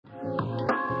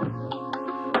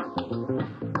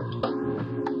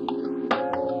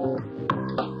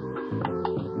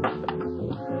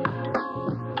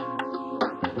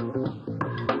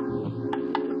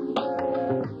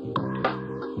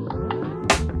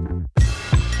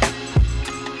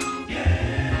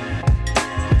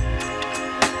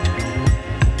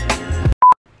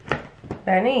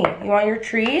Benny, you want your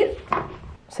treat?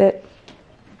 Sit.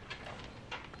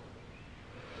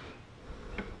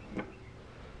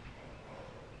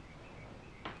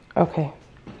 Okay,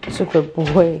 it's a good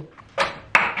boy.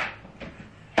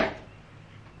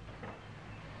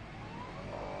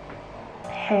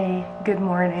 Hey, good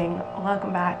morning.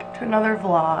 Welcome back to another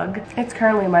vlog. It's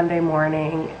currently Monday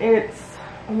morning. It's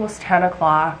almost 10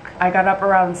 o'clock. I got up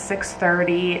around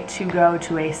 6:30 to go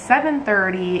to a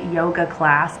 7:30 yoga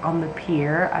class on the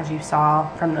pier, as you saw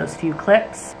from those few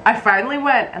clips. I finally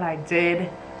went and I did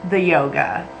the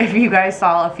yoga. If you guys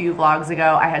saw a few vlogs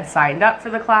ago, I had signed up for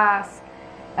the class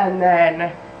and then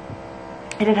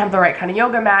I didn't have the right kind of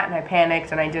yoga mat and I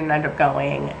panicked and I didn't end up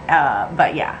going.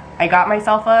 But yeah, I got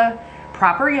myself a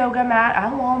proper yoga mat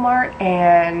at Walmart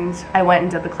and I went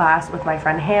and did the class with my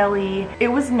friend Haley. It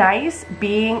was nice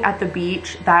being at the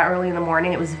beach that early in the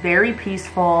morning. It was very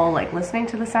peaceful, like listening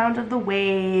to the sound of the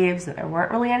waves. There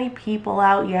weren't really any people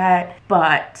out yet,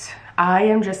 but I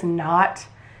am just not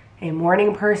a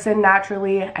morning person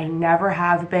naturally. I never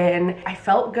have been. I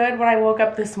felt good when I woke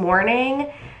up this morning,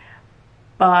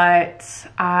 but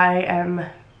I am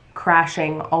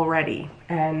crashing already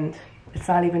and it's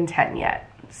not even 10 yet.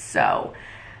 So,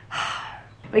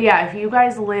 but yeah, if you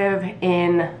guys live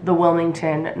in the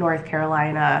Wilmington, North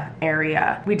Carolina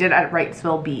area, we did at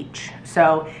Wrightsville Beach.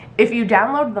 So if you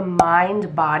download the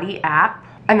Mind Body app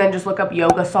and then just look up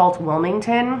Yoga Salt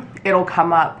Wilmington, it'll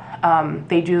come up.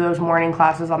 They do those morning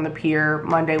classes on the pier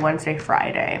Monday, Wednesday,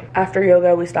 Friday. After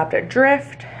yoga, we stopped at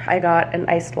Drift. I got an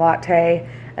iced latte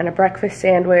and a breakfast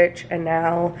sandwich, and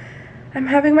now I'm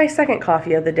having my second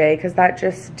coffee of the day because that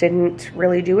just didn't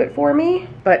really do it for me.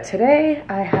 But today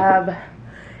I have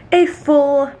a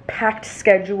full packed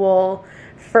schedule.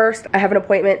 First, I have an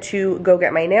appointment to go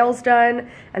get my nails done,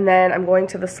 and then I'm going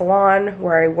to the salon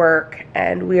where I work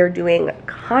and we are doing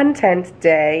content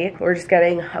day. We're just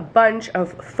getting a bunch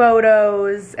of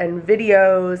photos and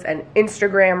videos and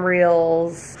Instagram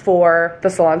reels for the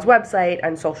salon's website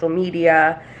and social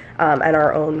media. And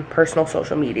our own personal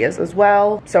social medias as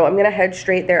well. So I'm gonna head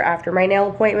straight there after my nail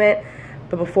appointment.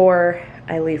 But before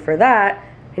I leave for that,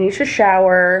 I need to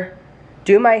shower,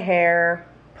 do my hair,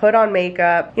 put on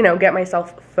makeup, you know, get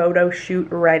myself photo shoot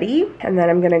ready. And then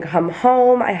I'm gonna come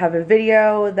home. I have a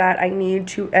video that I need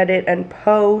to edit and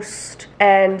post.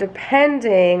 And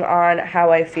depending on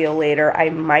how I feel later, I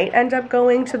might end up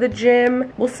going to the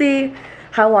gym. We'll see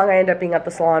how long I end up being at the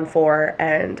salon for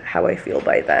and how I feel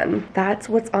by then. That's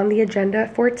what's on the agenda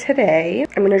for today.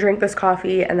 I'm gonna drink this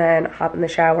coffee and then hop in the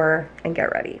shower and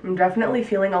get ready. I'm definitely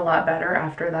feeling a lot better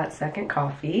after that second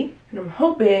coffee. And I'm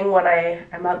hoping when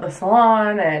I'm at the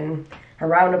salon and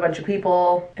around a bunch of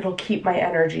people, it'll keep my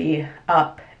energy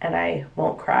up and I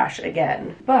won't crash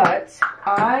again. But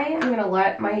I am gonna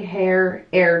let my hair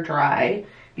air dry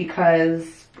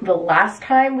because the last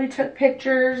time we took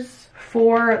pictures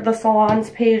for the salon's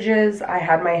pages, I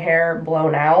had my hair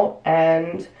blown out,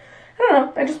 and I don't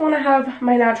know, I just want to have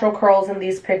my natural curls in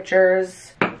these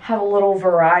pictures, have a little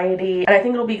variety. And I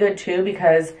think it'll be good too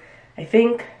because I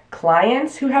think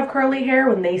clients who have curly hair,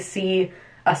 when they see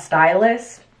a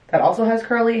stylist that also has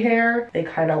curly hair, they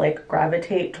kind of like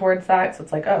gravitate towards that. So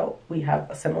it's like, oh, we have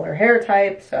a similar hair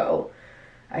type, so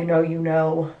I know you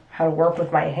know how to work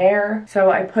with my hair.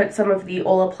 So I put some of the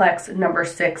Olaplex No.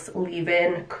 6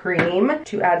 leave-in cream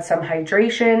to add some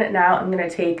hydration. Now I'm gonna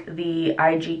take the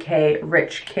IGK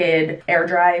Rich Kid Air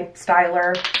Dry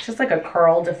Styler. It's just like a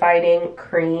curl defining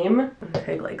cream. I'm gonna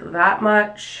take like that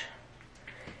much.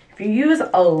 If you use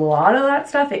a lot of that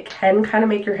stuff, it can kind of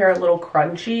make your hair a little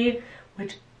crunchy,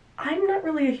 which I'm not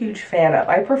really a huge fan of.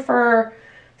 I prefer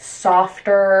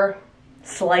softer,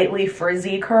 slightly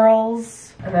frizzy curls.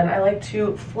 And then I like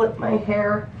to flip my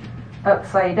hair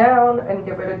upside down and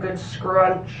give it a good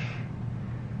scrunch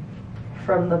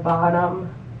from the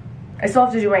bottom. I still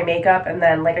have to do my makeup, and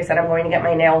then like I said, I'm going to get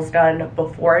my nails done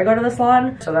before I go to the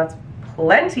salon. So that's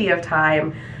plenty of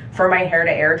time for my hair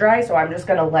to air dry, so I'm just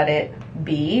gonna let it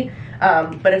be.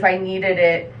 But if I needed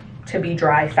it to be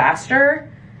dry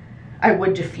faster, I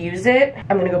would diffuse it.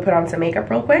 I'm gonna go put on some makeup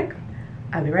real quick.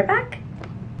 I'll be right back.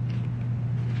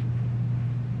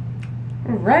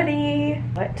 Ready.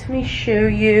 Let me show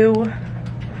you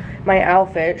my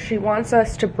outfit. She wants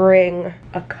us to bring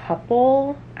a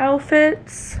couple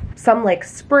outfits, some like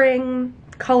spring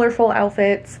colorful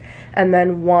outfits, and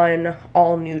then one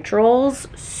all neutrals.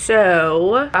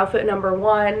 So outfit number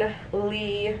 1,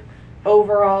 Lee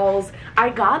overalls. I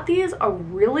got these a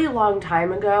really long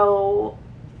time ago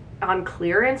on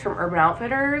clearance from Urban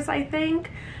Outfitters, I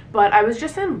think. But I was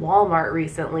just in Walmart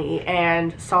recently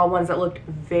and saw ones that looked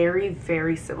very,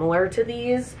 very similar to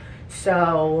these.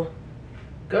 So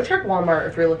Go check Walmart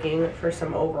if you're looking for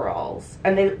some overalls.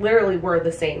 And they literally were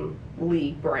the same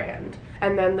League brand.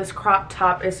 And then this crop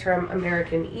top is from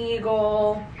American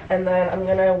Eagle. And then I'm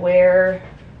gonna wear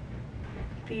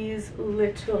these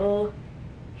little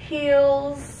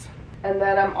heels. And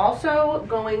then I'm also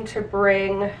going to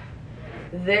bring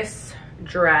this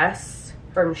dress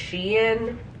from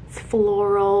Shein. It's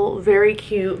floral, very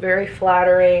cute, very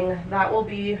flattering. That will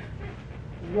be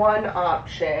one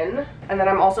option. And then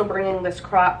I'm also bringing this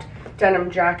cropped denim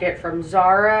jacket from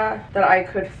Zara that I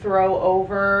could throw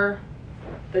over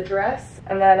the dress.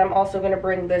 And then I'm also going to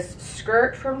bring this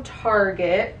skirt from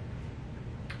Target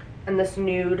and this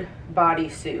nude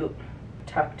bodysuit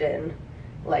tucked in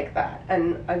like that.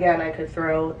 And again, I could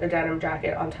throw a denim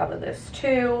jacket on top of this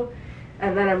too.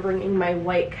 And then I'm bringing my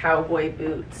white cowboy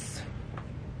boots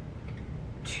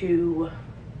to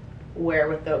wear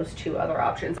with those two other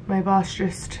options. My boss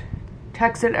just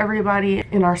texted everybody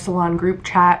in our salon group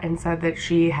chat and said that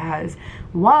she has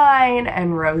wine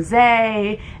and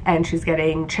rosé and she's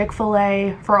getting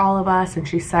Chick-fil-A for all of us, and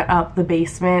she set up the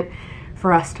basement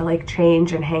for us to like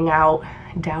change and hang out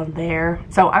down there.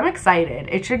 So I'm excited.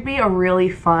 It should be a really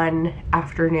fun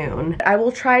afternoon. I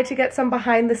will try to get some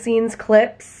behind the scenes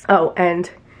clips. Oh,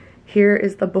 and here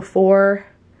is the before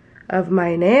of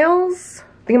my nails.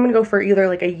 I think I'm gonna go for either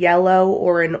like a yellow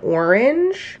or an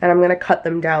orange, and I'm gonna cut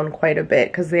them down quite a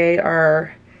bit because they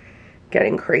are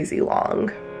getting crazy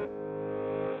long.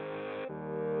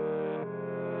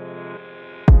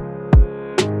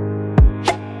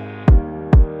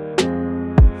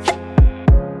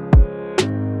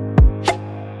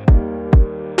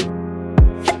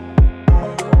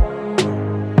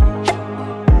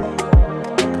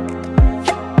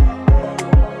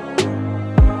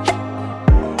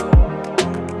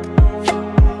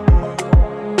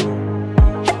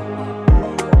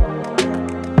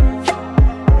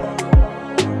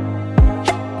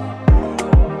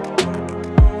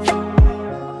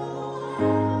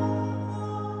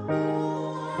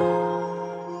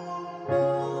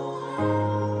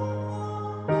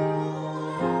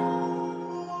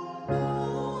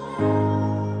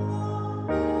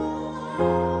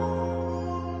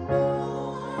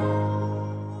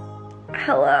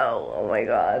 Hello, oh my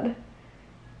god.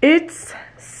 It's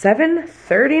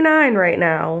 7:39 right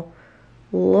now.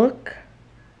 Look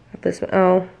at this,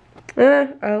 oh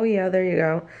yeah, there you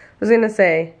go. I was gonna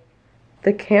say,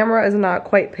 the camera is not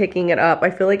quite picking it up. I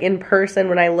feel like in person,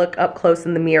 when I look up close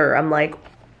in the mirror, I'm like,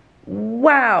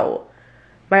 wow,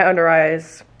 my under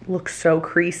eyes look so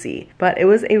creasy. But it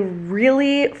was a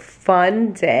really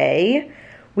fun day.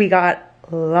 We got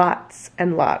lots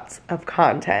and lots of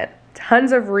content.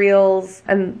 Tons of reels,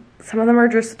 and some of them are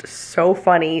just so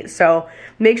funny. So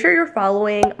make sure you're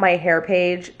following my hair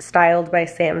page, Styled by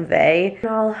Sam Vay.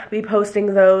 I'll be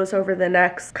posting those over the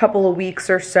next couple of weeks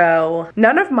or so.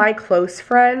 None of my close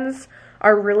friends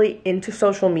are really into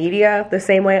social media the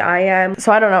same way I am.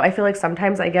 So I don't know, I feel like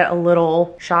sometimes I get a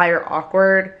little shy or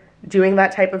awkward doing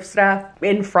that type of stuff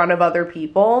in front of other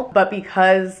people. But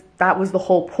because that was the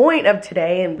whole point of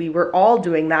today and we were all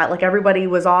doing that, like everybody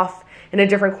was off in a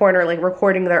different corner, like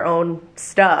recording their own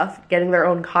stuff, getting their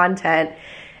own content.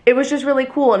 It was just really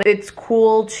cool, and it's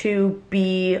cool to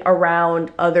be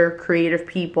around other creative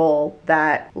people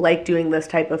that like doing this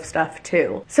type of stuff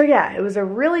too. So yeah, it was a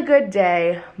really good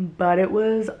day, but it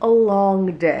was a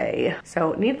long day.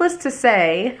 So needless to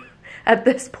say, at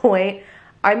this point,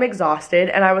 I'm exhausted,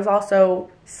 and I was also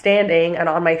standing and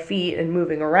on my feet and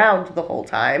moving around the whole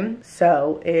time.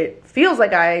 So it feels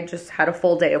like I just had a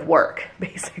full day of work,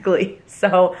 basically.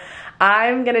 So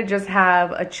I'm gonna just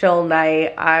have a chill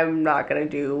night. I'm not gonna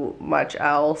do much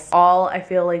else. All I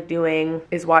feel like doing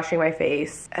is washing my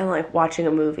face and like watching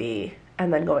a movie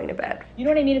and then going to bed. You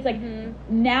know what I mean? It's like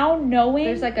now knowing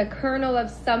there's like a kernel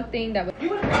of something that you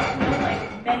would have known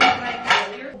like many times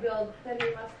earlier. Build, then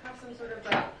you must have some sort of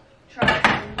like trust.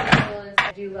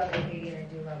 I do love Katie and I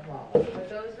do love Wall. But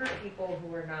those were people who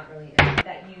were not really in it.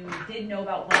 that you did know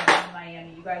about London and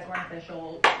Miami. You guys weren't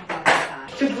official. You talked about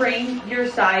that. To bring your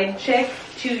side chick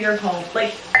to your home.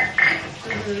 Like,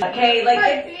 okay, like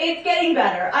it's getting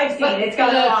better. I've seen it. It's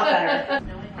gotten a lot better. I don't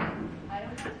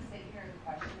have to sit here and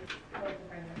question what the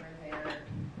friends were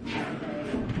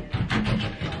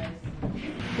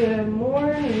there. Good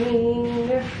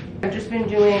morning. I've just been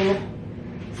doing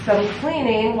some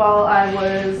cleaning while I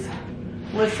was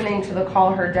listening to the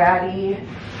Call Her Daddy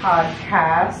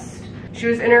podcast. She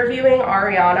was interviewing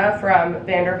Ariana from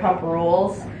Vanderpump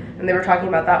Rules, and they were talking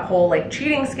about that whole like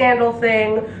cheating scandal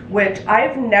thing, which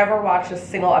I've never watched a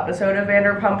single episode of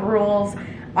Vanderpump Rules.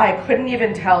 I couldn't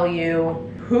even tell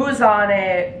you who's on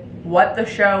it, what the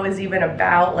show is even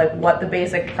about, like what the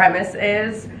basic premise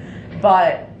is,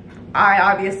 but I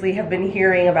obviously have been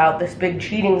hearing about this big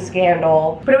cheating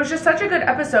scandal. But it was just such a good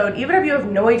episode, even if you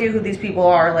have no idea who these people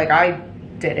are, like I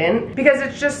didn't, because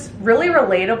it's just really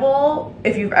relatable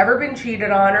if you've ever been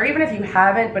cheated on, or even if you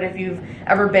haven't, but if you've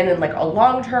ever been in like a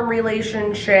long-term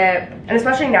relationship, and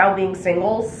especially now being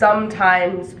single,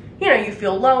 sometimes, you know, you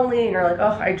feel lonely and you're like,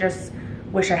 oh, I just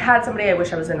wish I had somebody, I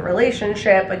wish I was in a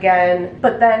relationship again.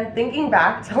 But then thinking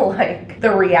back to like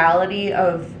the reality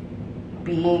of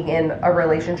being in a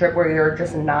relationship where you're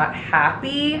just not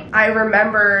happy, I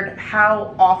remembered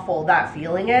how awful that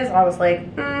feeling is. I was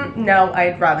like, no,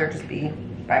 I'd rather just be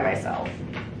by myself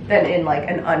than in like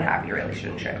an unhappy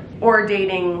relationship, or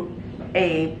dating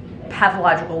a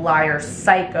pathological liar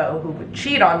psycho who would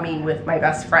cheat on me with my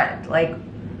best friend. Like,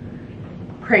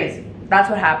 crazy. That's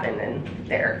what happened in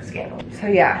their scandal. So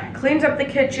yeah, cleaned up the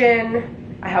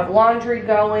kitchen. I have laundry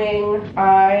going.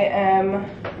 I am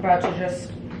about to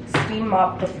just steam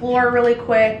mop the floor really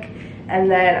quick,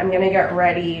 and then I'm gonna get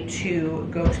ready to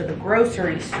go to the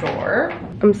grocery store.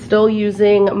 I'm still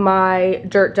using my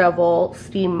Dirt Devil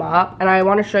steam mop, and I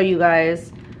wanna show you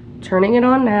guys, turning it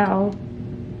on now,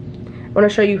 I wanna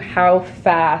show you how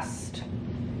fast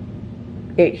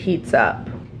it heats up.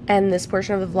 And this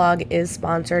portion of the vlog is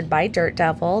sponsored by Dirt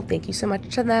Devil. Thank you so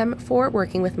much to them for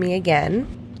working with me again.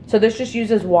 So this just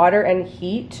uses water and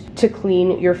heat to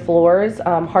clean your floors.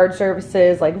 Hard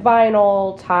surfaces like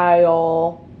vinyl,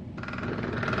 tile.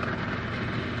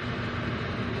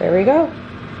 There we go.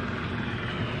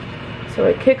 So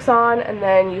it kicks on, and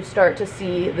then you start to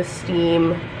see the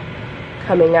steam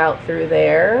coming out through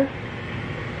there.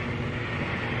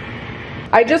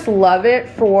 I just love it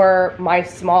for my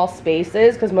small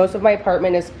spaces, because most of my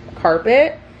apartment is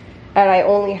carpet, and I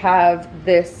only have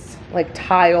this like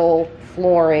tile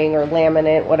flooring or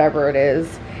laminate, whatever it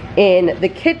is, in the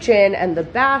kitchen and the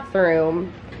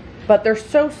bathroom, but they're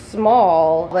so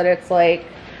small that it's like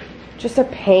just a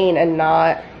pain and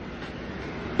not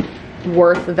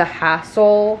worth the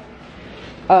hassle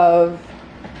of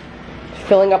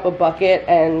filling up a bucket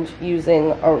and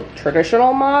using a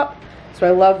traditional mop. So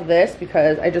I love this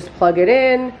because I just plug it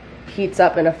in, heats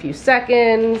up in a few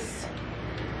seconds,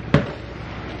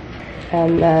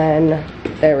 and then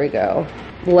there we go.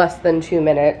 Less than 2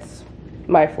 minutes,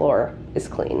 my floor is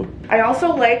clean. I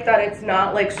also like that it's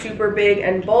not like super big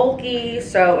and bulky,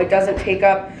 so it doesn't take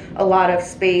up a lot of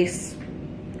space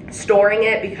storing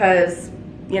it, because,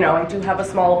 you know, I do have a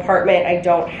small apartment. I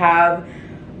don't have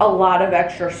a lot of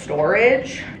extra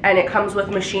storage, and it comes with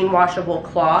machine washable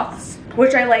cloths,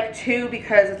 which I like too,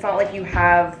 because it's not like you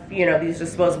have, you know, these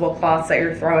disposable cloths that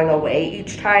you're throwing away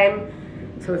each time.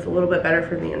 So it's a little bit better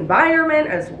for the environment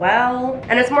as well.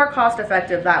 And it's more cost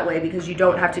effective that way, because you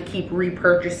don't have to keep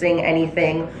repurchasing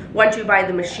anything. Once you buy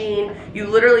the machine, you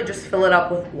literally just fill it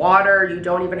up with water. You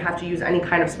don't even have to use any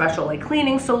kind of special like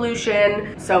cleaning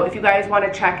solution. So if you guys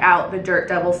want to check out the Dirt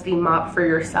Devil steam mop for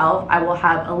yourself, I will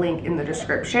have a link in the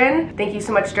description. Thank you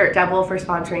so much, Dirt Devil, for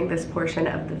sponsoring this portion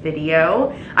of the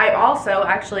video. I also,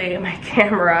 actually, my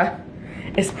camera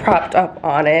is propped up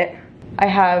on it. I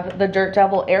have the Dirt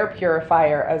Devil air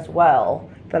purifier as well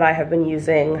that I have been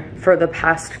using for the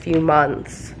past few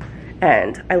months,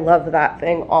 and I love that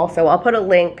thing also. I'll put a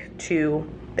link to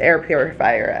the air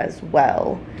purifier as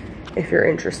well if you're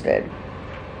interested.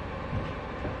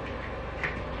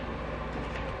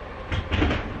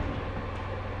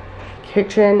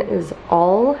 Kitchen is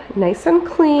all nice and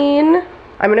clean.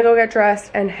 I'm gonna go get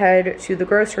dressed and head to the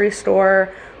grocery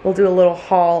store. We'll do a little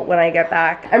haul when I get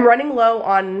back. I'm running low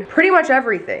on pretty much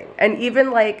everything, and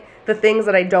even like the things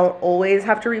that I don't always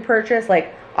have to repurchase,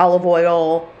 like olive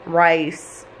oil,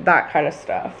 rice, that kind of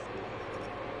stuff.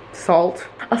 Salt.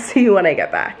 I'll see you when I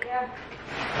get back. Yeah.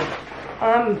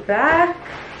 I'm back.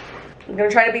 I'm gonna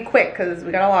try to be quick because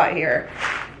we got a lot here.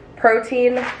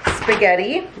 Protein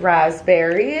spaghetti,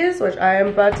 raspberries, which I am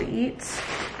about to eat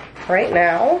right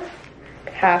now.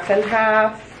 Half and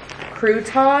half.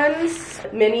 Croutons,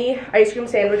 mini ice cream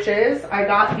sandwiches. I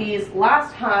got these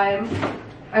last time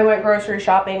I went grocery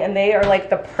shopping, and they are like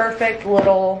the perfect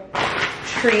little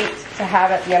treat to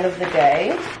have at the end of the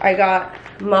day. I got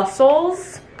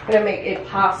mussels. I'm gonna make a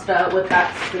pasta with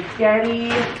that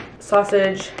spaghetti.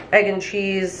 Sausage, egg and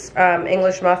cheese,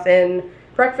 English muffin,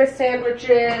 breakfast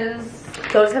sandwiches.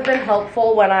 Those have been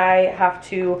helpful when I have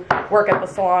to work at the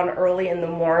salon early in the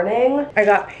morning. I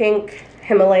got pink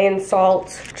Himalayan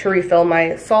salt to refill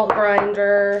my salt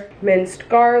grinder, minced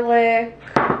garlic,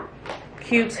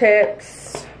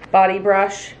 Q-tips, body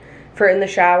brush for in the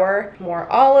shower,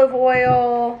 more olive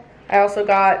oil. I also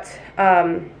got,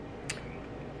 I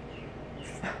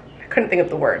couldn't think of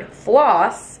the word,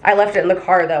 floss. I left it in the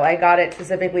car though. I got it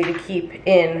specifically to keep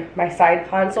in my side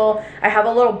console. I have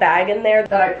a little bag in there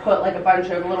that I put like a bunch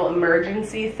of little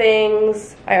emergency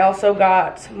things. I also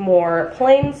got more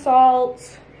plain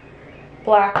salt,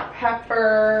 black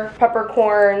pepper,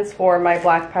 peppercorns for my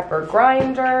black pepper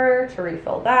grinder to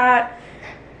refill that,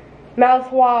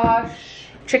 mouthwash,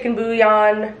 chicken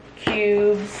bouillon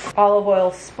cubes, olive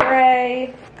oil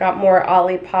spray, got more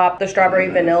Olipop, the strawberry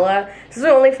vanilla. This is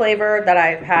the only flavor that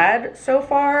I've had so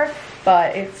far,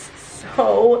 but it's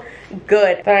so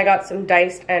good. Then I got some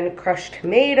diced and crushed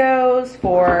tomatoes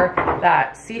for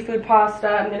that seafood pasta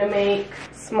I'm gonna make,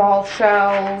 small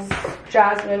shells,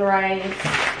 jasmine rice,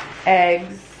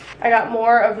 eggs. I got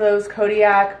more of those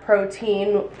Kodiak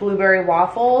protein blueberry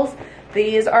waffles.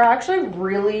 These are actually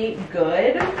really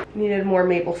good. Needed more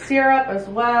maple syrup as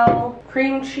well.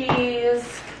 Cream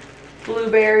cheese,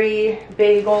 blueberry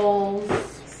bagels,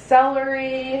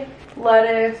 celery,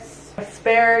 lettuce,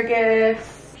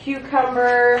 asparagus,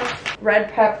 cucumber,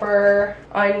 red pepper,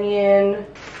 onion,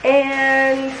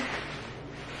 and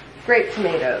grape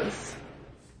tomatoes.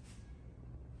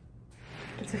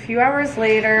 It's a few hours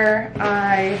later.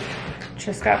 I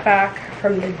just got back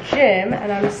from the gym and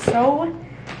I'm so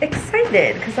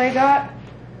excited because I got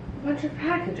a bunch of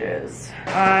packages.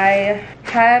 I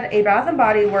had a Bath &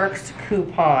 Body Works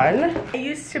coupon. I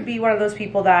used to be one of those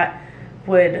people that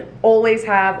would always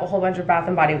have a whole bunch of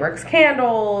Bath & Body Works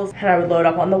candles and I would load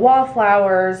up on the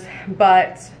wallflowers,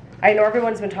 but I know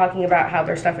everyone's been talking about how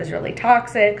their stuff is really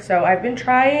toxic, so I've been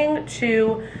trying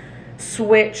to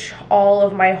switch all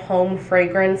of my home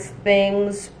fragrance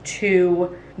things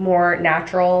to more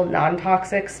natural,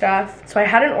 non-toxic stuff. So I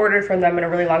hadn't ordered from them in a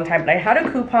really long time, but I had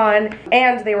a coupon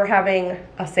and they were having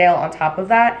a sale on top of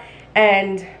that.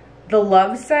 And the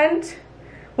Love scent,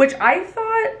 which I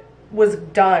thought was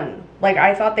done. Like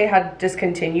I thought they had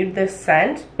discontinued this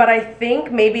scent, but I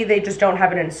think maybe they just don't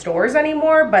have it in stores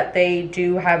anymore, but they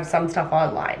do have some stuff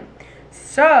online.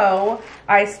 So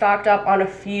I stocked up on a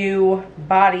few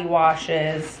body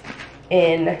washes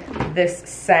in this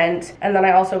scent, and then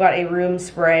I also got a room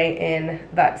spray in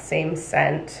that same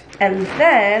scent. And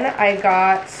then I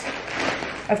got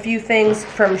a few things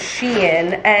from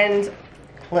Shein, and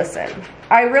listen,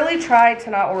 I really try to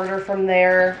not order from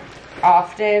there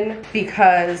often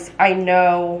because I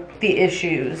know the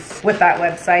issues with that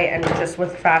website and just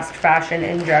with fast fashion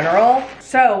in general.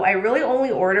 So I really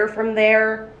only order from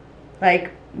there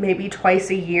like maybe twice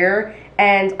a year,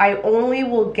 and I only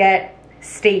will get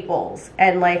staples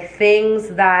and like things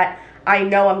that I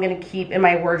know I'm gonna keep in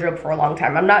my wardrobe for a long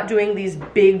time. I'm not doing these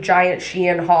big giant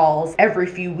Shein hauls every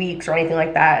few weeks or anything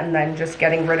like that and then just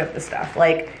getting rid of the stuff.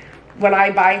 Like when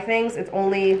I buy things, it's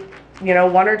only, you know,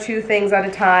 1 or 2 things at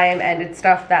a time, and it's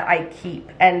stuff that I keep.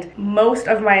 And most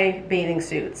of my bathing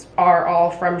suits are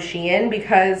all from Shein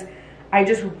because I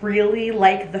just really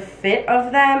like the fit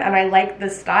of them and I like the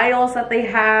styles that they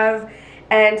have.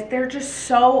 And they're just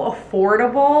so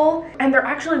affordable and they're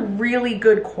actually really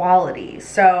good quality.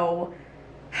 So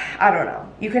I don't know.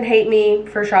 You can hate me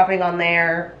for shopping on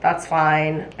there. That's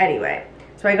fine. Anyway,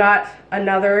 so I got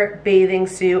another bathing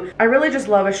suit. I really just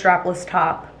love a strapless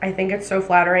top. I think it's so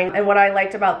flattering. And what I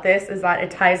liked about this is that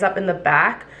it ties up in the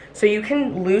back, so you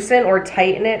can loosen or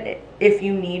tighten it if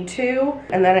you need to.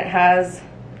 And then it has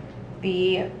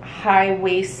the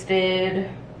high-waisted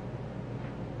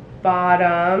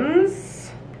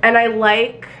bottoms. And I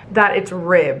like that it's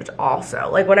ribbed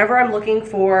also. Like whenever I'm looking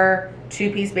for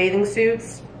 2-piece bathing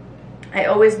suits, I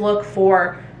always look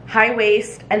for high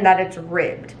waist and that it's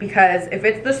ribbed, because if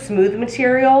it's the smooth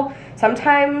material,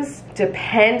 sometimes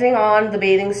depending on the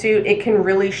bathing suit, it can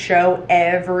really show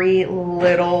every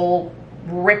little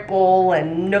ripple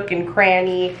and nook and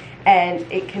cranny, and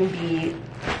it can be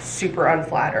super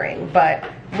unflattering. But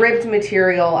ribbed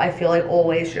material, I feel like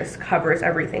always just covers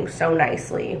everything so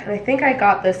nicely. And I think I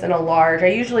got this in a large. I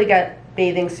usually get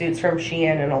bathing suits from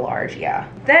Shein in a large, yeah.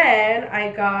 Then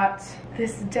I got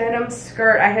this denim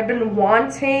skirt. I had been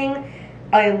wanting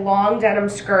a long denim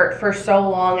skirt for so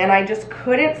long, and I just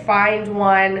couldn't find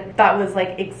one that was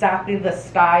like exactly the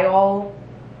style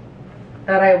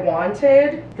that I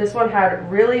wanted. This one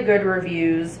had really good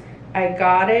reviews. I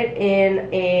got it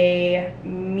in a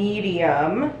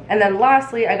medium. And then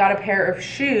lastly, I got a pair of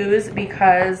shoes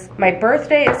because my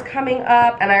birthday is coming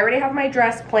up and I already have my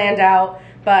dress planned out,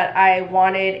 but I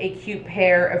wanted a cute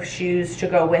pair of shoes to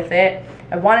go with it.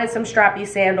 I wanted some strappy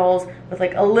sandals with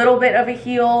like a little bit of a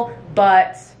heel,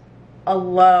 but a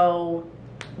low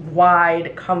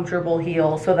wide, comfortable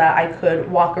heels so that I could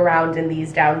walk around in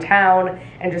these downtown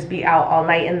and just be out all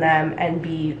night in them and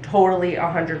be totally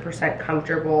 100%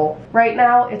 comfortable. Right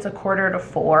now it's a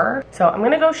 3:45, so I'm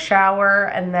gonna go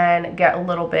shower and then get a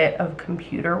little bit of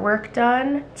computer work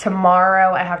done.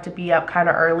 Tomorrow I have to be up kind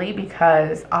of early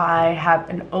because I have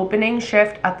an opening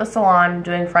shift at the salon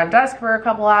doing front desk for a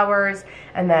couple hours,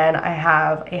 and then I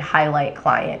have a highlight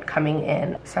client coming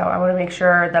in. So I want to make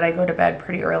sure that I go to bed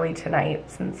pretty early tonight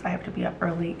since I have to be up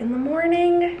early in the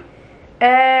morning.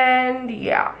 And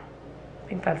yeah, I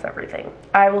think that's everything.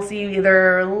 I will see you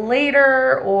either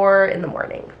later or in the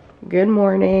morning. Good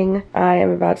morning. I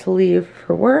am about to leave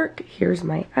for work. Here's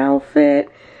my outfit.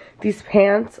 These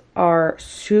pants are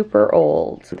super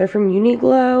old. They're from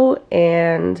Uniqlo,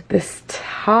 and this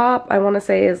top I want to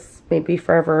say is maybe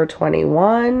Forever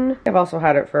 21. I've also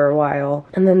had it for a while.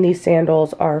 And then these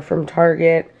sandals are from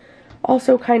Target,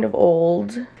 also kind of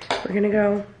old. We're gonna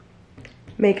go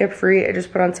makeup free. I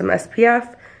just put on some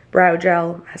SPF, brow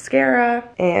gel, mascara,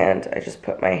 and I just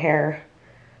put my hair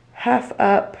half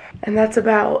up. And that's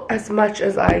about as much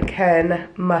as I can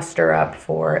muster up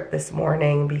for this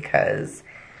morning because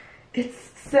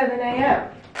it's 7 a.m.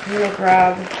 I'm gonna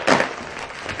grab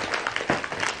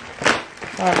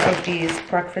one of these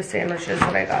breakfast sandwiches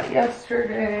that I got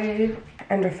yesterday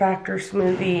and a Factor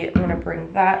smoothie. I'm gonna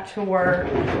bring that to work.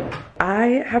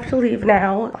 I have to leave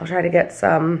now. I'll try to get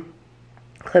some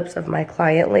clips of my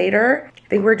client later. I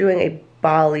think we're doing a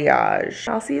balayage.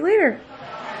 I'll see you later.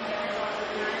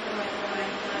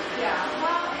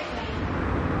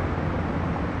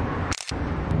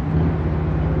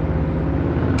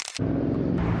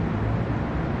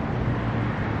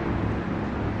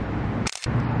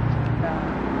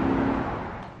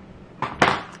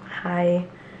 Hi.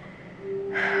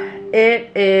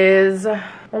 It is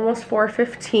almost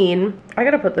 4:15. I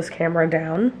gotta put this camera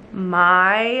down.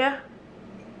 My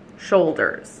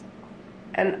shoulders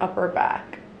and upper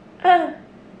back.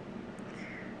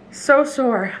 So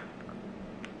sore.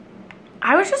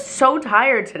 I was just so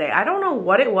tired today. I don't know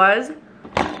what it was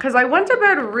because I went to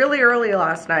bed really early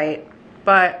last night,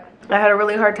 but I had a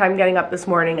really hard time getting up this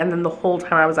morning, and then the whole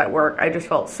time I was at work, I just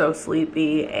felt so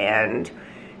sleepy and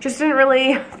just didn't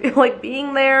really feel like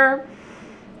being there.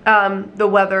 The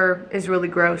weather is really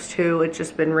gross too. It's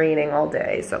just been raining all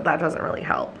day, so that doesn't really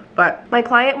help. But my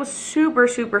client was super,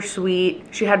 super sweet.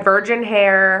 She had virgin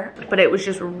hair, but it was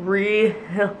just really,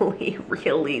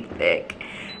 really thick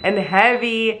and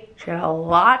heavy. She had a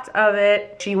lot of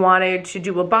it. She wanted to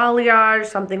do a balayage,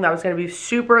 something that was gonna be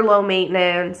super low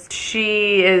maintenance.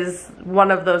 She is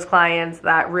one of those clients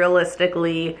that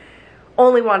realistically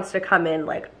only wants to come in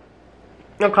like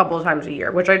a couple of times a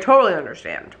year, which I totally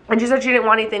understand. And she said she didn't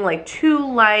want anything like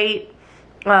too light.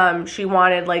 She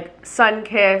wanted like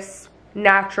sun-kissed,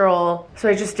 natural. So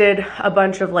I just did a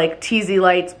bunch of like teasy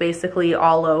lights basically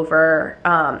all over.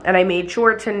 And I made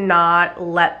sure to not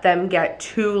let them get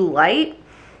too light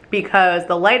because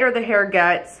the lighter the hair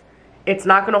gets, it's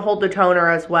not gonna hold the toner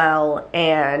as well.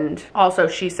 And also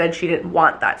she said she didn't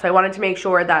want that. So I wanted to make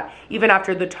sure that even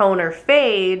after the toner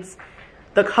fades,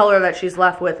 the color that she's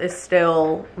left with is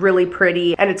still really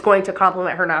pretty, and it's going to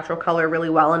complement her natural color really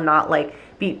well and not like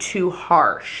be too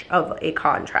harsh of a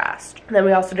contrast. And then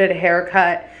we also did a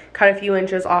haircut, cut a few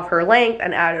inches off her length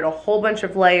and added a whole bunch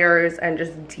of layers and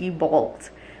just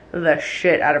debulked the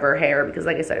shit out of her hair because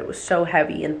like I said, it was so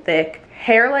heavy and thick.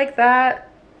 Hair like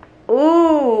that,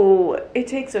 ooh, it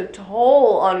takes a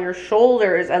toll on your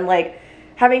shoulders, and like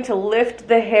having to lift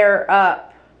the hair up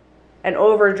and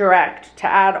over direct to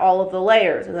add all of the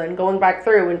layers and then going back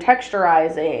through and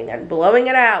texturizing and blowing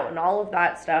it out and all of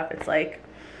that stuff. It's like,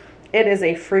 it is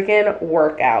a freaking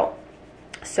workout.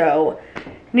 So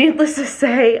needless to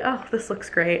say, oh, this looks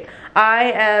great.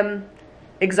 I am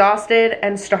exhausted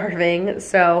and starving,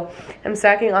 so I'm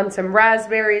snacking on some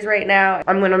raspberries right now.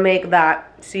 I'm gonna make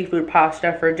that seafood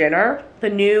pasta for dinner. The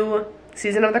new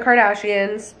season of the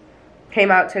Kardashians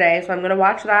came out today, so I'm gonna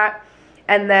watch that.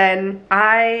 And then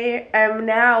I am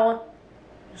now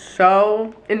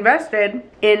so invested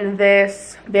in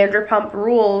this Vanderpump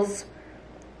Rules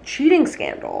cheating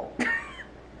scandal.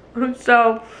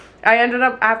 So I ended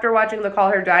up, after watching the Call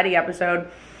Her Daddy episode,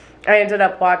 I ended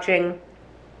up watching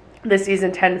the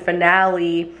season 10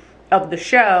 finale of the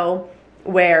show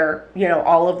where, you know,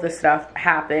 all of the stuff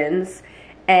happens.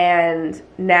 And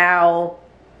now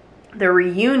the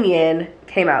reunion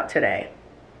came out today.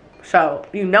 So,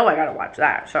 you know I gotta watch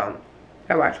that. So,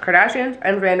 I watched Kardashians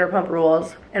and Vanderpump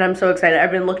Rules, and I'm so excited.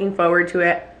 I've been looking forward to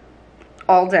it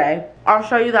all day. I'll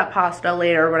show you that pasta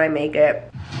later when I make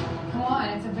it. Come on,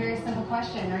 it's a very simple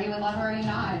question. Are you in love or are you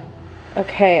not?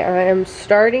 Okay, I am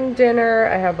starting dinner.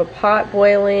 I have a pot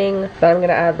boiling that I'm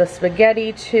gonna add the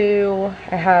spaghetti to.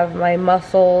 I have my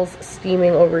mussels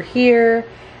steaming over here.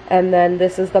 And then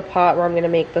this is the pot where I'm gonna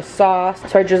make the sauce.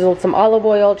 So I drizzled some olive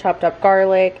oil, chopped up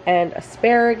garlic and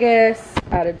asparagus,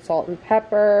 added salt and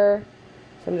pepper.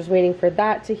 So I'm just waiting for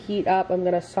that to heat up. I'm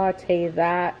gonna saute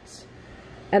that.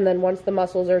 And then once the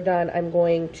mussels are done, I'm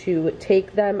going to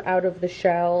take them out of the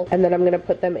shell and then I'm gonna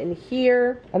put them in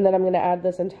here. And then I'm gonna add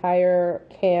this entire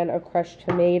can of crushed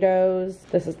tomatoes.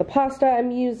 This is the pasta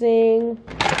I'm using.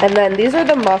 And then these are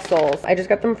the mussels. I just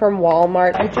got them from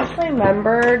Walmart. I just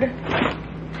remembered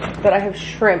that I have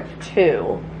shrimp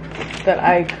too that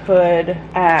I could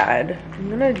add. I'm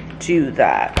gonna do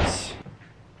that.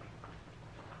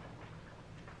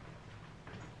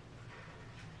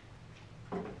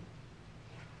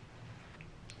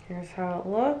 Here's how it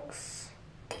looks.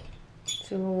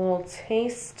 Do a little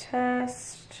taste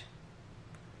test.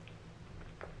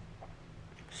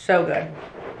 So good.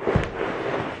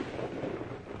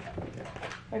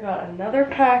 I got another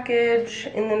package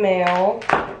in the mail.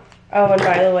 Oh, and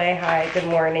by the way, hi, good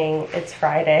morning. It's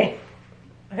Friday.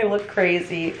 I look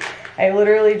crazy. I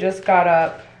literally just got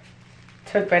up,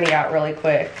 took Benny out really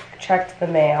quick, checked the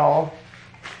mail,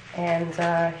 and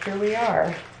here we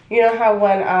are. You know how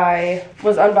when I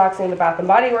was unboxing the Bath &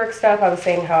 Body Works stuff, I was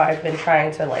saying how I've been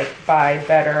trying to like buy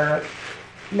better,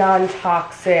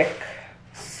 non-toxic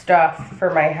stuff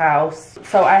for my house.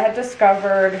 So I had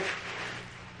discovered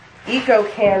Eco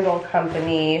Candle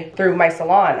Company through my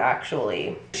salon,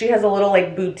 actually. She has a little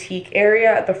like boutique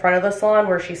area at the front of the salon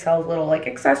where she sells little like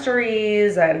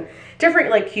accessories and different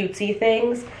like cutesy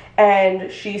things. And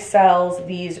she sells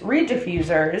these reed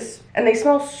diffusers and they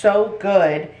smell so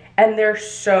good and they're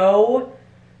so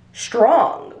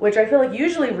strong, which I feel like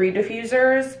usually reed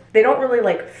diffusers, they don't really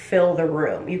like fill the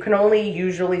room. You can only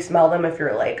usually smell them if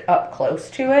you're like up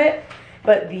close to it,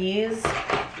 but these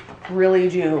really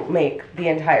do make the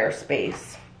entire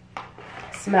space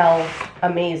smell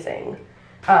amazing.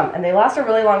 And they last a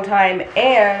really long time,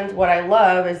 and what I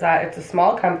love is that it's a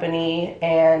small company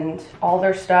and all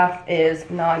their stuff is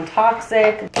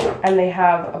non-toxic and they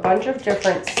have a bunch of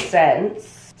different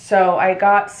scents. So I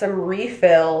got some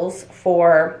refills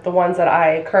for the ones that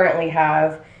I currently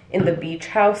have in the Beach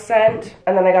House scent,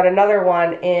 and then I got another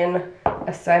one in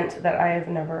a scent that I have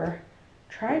never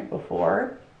tried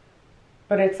before.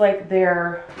 But it's like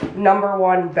their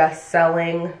 #1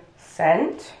 best-selling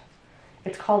scent.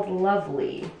 It's called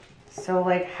Lovely. So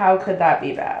like, how could that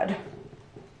be bad?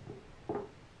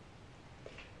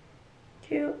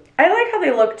 Cute. I like how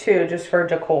they look too, just for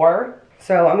decor.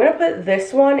 So I'm gonna put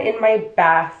this one in my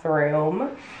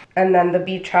bathroom, and then the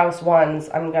Beach House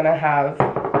ones I'm gonna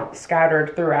have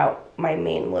scattered throughout my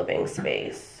main living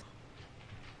space.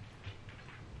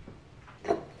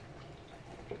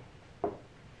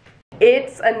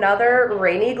 It's another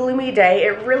rainy, gloomy day.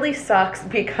 It really sucks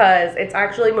because it's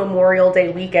actually Memorial Day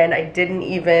weekend. I didn't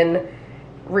even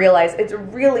realize. It's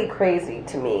really crazy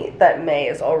to me that May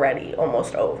is already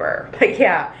almost over. But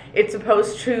yeah, it's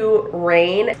supposed to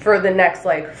rain for the next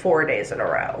like 4 days in a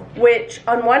row, which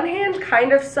on one hand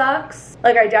kind of sucks.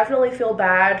 Like, I definitely feel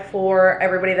bad for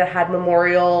everybody that had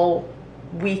Memorial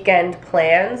weekend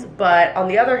plans, but on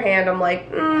the other hand, I'm like,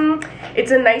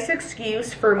 it's a nice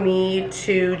excuse for me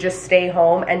to just stay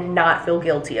home and not feel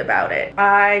guilty about it.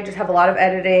 I just have a lot of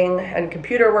editing and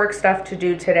computer work stuff to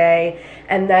do today,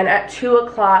 and then at 2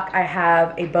 o'clock I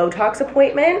have a Botox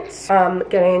appointment.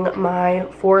 Getting my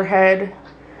forehead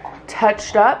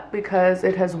touched up because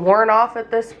it has worn off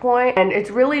at this point, and it's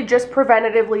really just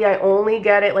preventatively. I only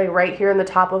get it like right here in the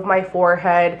top of my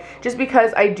forehead just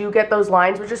because I do get those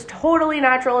lines, which is totally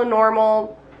natural and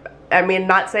normal. I mean,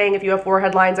 not saying if you have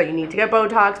forehead lines that you need to get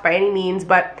Botox by any means,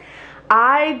 but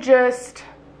I just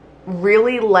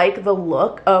really like the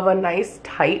look of a nice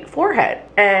tight forehead.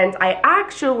 And I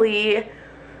actually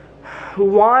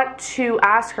want to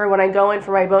ask her when I go in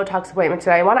for my Botox appointment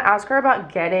today, I want to ask her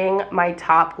about getting my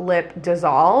top lip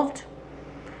dissolved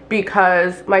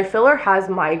because my filler has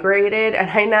migrated, and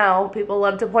I know people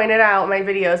love to point it out in my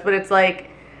videos, but it's like,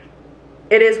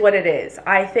 it is what it is.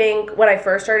 I think when I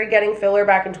first started getting filler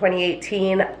back in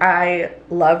 2018, I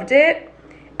loved it,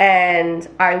 and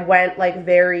I went like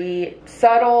very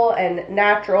subtle and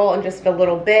natural and just a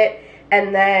little bit,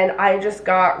 and then I just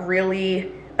got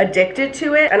really addicted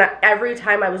to it, and every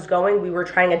time I was going, we were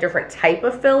trying a different type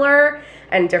of filler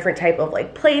and different type of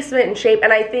like placement and shape,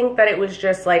 and I think that it was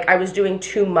just like I was doing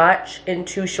too much in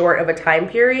too short of a time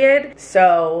period,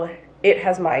 so it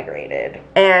has migrated.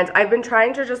 And I've been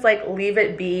trying to just like leave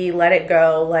it be, let it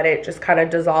go, let it just kind of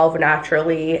dissolve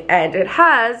naturally, and it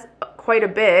has quite a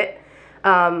bit.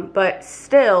 but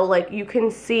still, like, you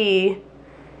can see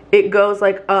it goes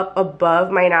like up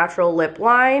above my natural lip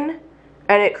line,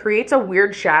 and it creates a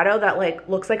weird shadow that like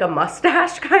looks like a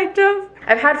mustache kind of.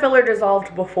 I've had filler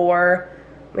dissolved before.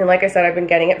 I mean, like I said, I've been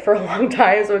getting it for a long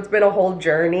time, so it's been a whole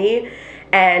journey.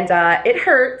 And it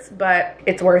hurts, but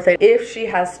it's worth it. If she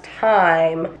has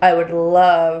time, I would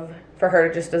love for her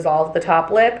to just dissolve the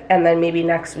top lip and then maybe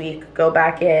next week go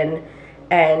back in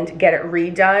and get it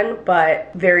redone,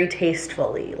 but very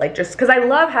tastefully. Like, just because I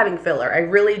love having filler. I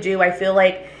really do. I feel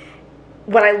like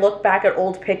when I look back at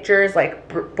old pictures, like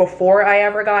before I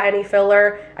ever got any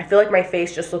filler, I feel like my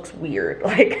face just looks weird.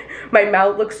 Like, my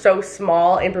mouth looks so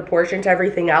small in proportion to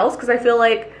everything else because I feel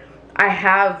like I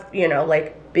have, you know,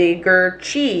 like bigger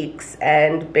cheeks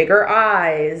and bigger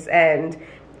eyes, and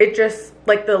it just,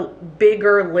 like, the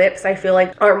bigger lips I feel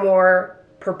like are more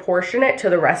proportionate to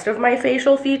the rest of my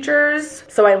facial features.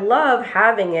 So I love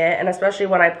having it, and especially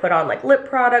when I put on like lip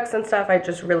products and stuff, I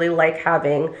just really like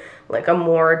having like a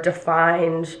more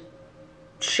defined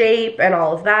shape and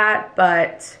all of that,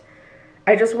 but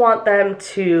I just want them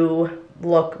to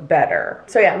look better.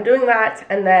 So yeah, I'm doing that,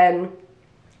 and then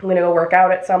I'm gonna go work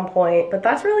out at some point, but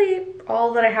that's really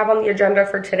all that I have on the agenda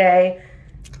for today.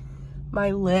 My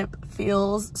lip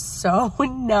feels so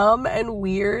numb and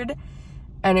weird,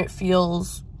 and it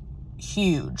feels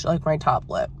huge, like my top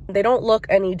lip. They don't look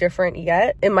any different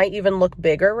yet. It might even look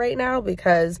bigger right now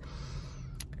because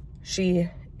she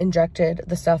injected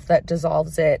the stuff that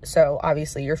dissolves it. So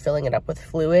obviously you're filling it up with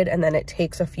fluid, and then it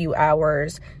takes a few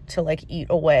hours to like eat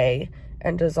away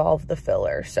and dissolve the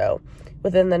filler. So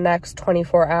within the next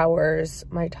 24 hours,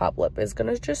 my top lip is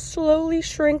gonna just slowly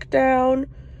shrink down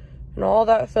and all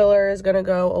that filler is gonna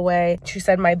go away. She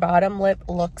said my bottom lip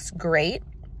looks great,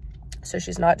 so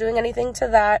she's not doing anything to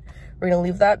that. We're gonna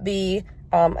leave that be.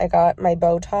 I got my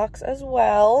Botox as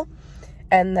well.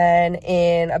 And then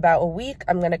in about a week,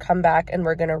 I'm gonna come back and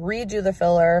we're gonna redo the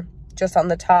filler just on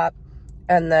the top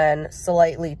and then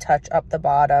slightly touch up the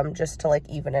bottom just to like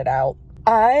even it out.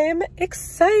 I'm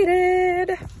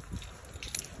excited.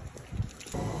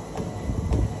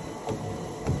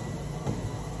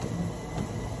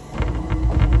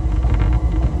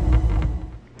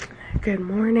 Good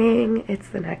morning, it's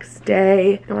the next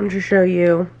day. I wanted to show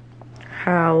you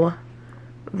how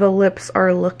the lips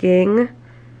are looking.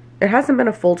 It hasn't been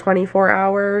a full 24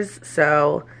 hours,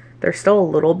 so there's still a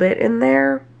little bit in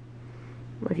there.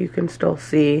 Like, you can still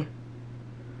see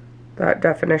that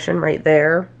definition right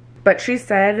there. But she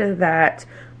said that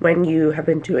when you have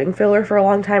been doing filler for a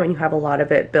long time and you have a lot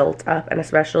of it built up, and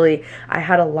especially I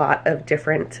had a lot of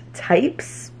different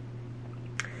types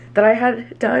that I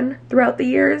had done throughout the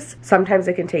years. Sometimes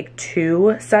it can take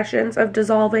 2 sessions of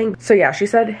dissolving. So yeah, she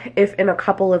said if in a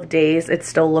couple of days it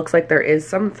still looks like there is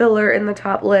some filler in the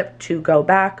top lip, to go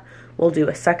back, we'll do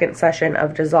a second session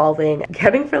of dissolving.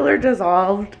 Getting filler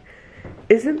dissolved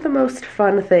isn't the most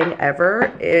fun thing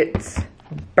ever. It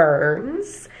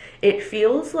burns. It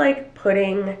feels like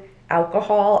putting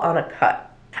alcohol on a cut.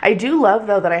 I do love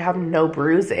though that I have no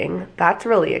bruising. That's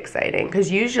really exciting,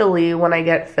 because usually when I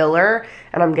get filler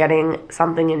and I'm getting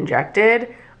something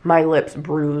injected, my lips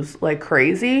bruise like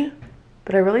crazy,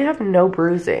 but I really have no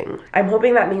bruising. I'm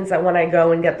hoping that means that when I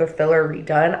go and get the filler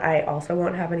redone, I also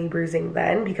won't have any bruising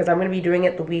then, because I'm gonna be doing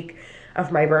it the week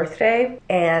of my birthday,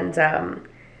 and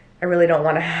I really don't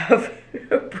want to have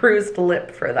a bruised lip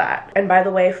for that. And by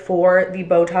the way, for the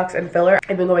Botox and filler,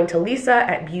 I've been going to Lisa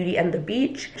at Beauty and the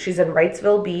Beach. She's in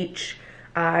Wrightsville Beach.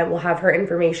 I will have her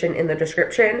information in the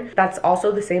description. That's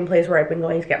also the same place where I've been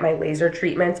going to get my laser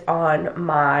treatments on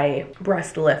my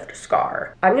breast lift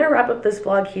scar. I'm gonna wrap up this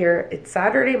vlog here. It's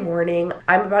Saturday morning.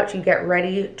 I'm about to get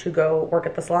ready to go work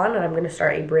at the salon, and I'm gonna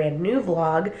start a brand new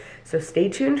vlog. So stay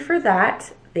tuned for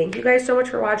that. Thank you guys so much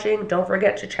for watching. Don't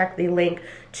forget to check the link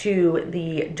to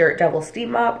the Dirt Devil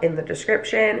Steam Mop in the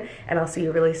description, and I'll see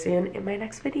you really soon in my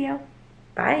next video.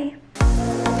 Bye.